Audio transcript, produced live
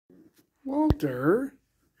Walter,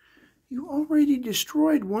 you already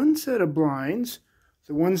destroyed one set of blinds,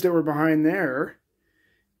 the ones that were behind there,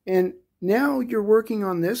 and now you're working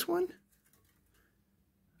on this one?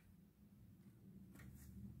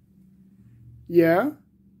 Yeah?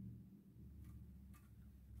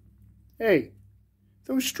 Hey,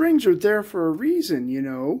 those strings are there for a reason, you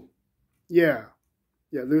know. Yeah,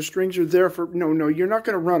 those strings are there for... No, you're not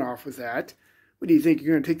going to run off with that. What do you think,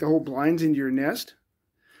 you're going to take the whole blinds into your nest?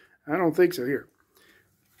 I don't think so. Here.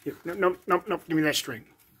 No, give me that string.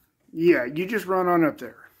 Yeah, you just run on up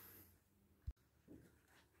there.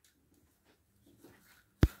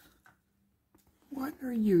 What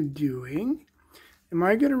are you doing? Am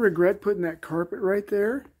I going to regret putting that carpet right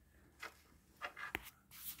there?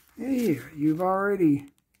 Hey, you've already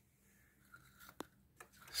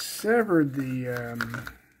severed the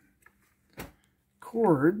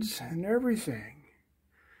cords and everything.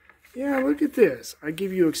 Yeah, look at this. I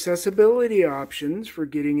give you accessibility options for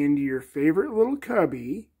getting into your favorite little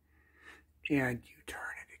cubby, and you turn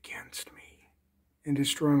it against me and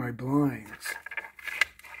destroy my blinds.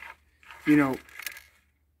 You know,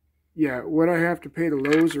 yeah, what I have to pay to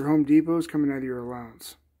Lowe's or Home Depot is coming out of your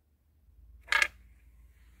allowance.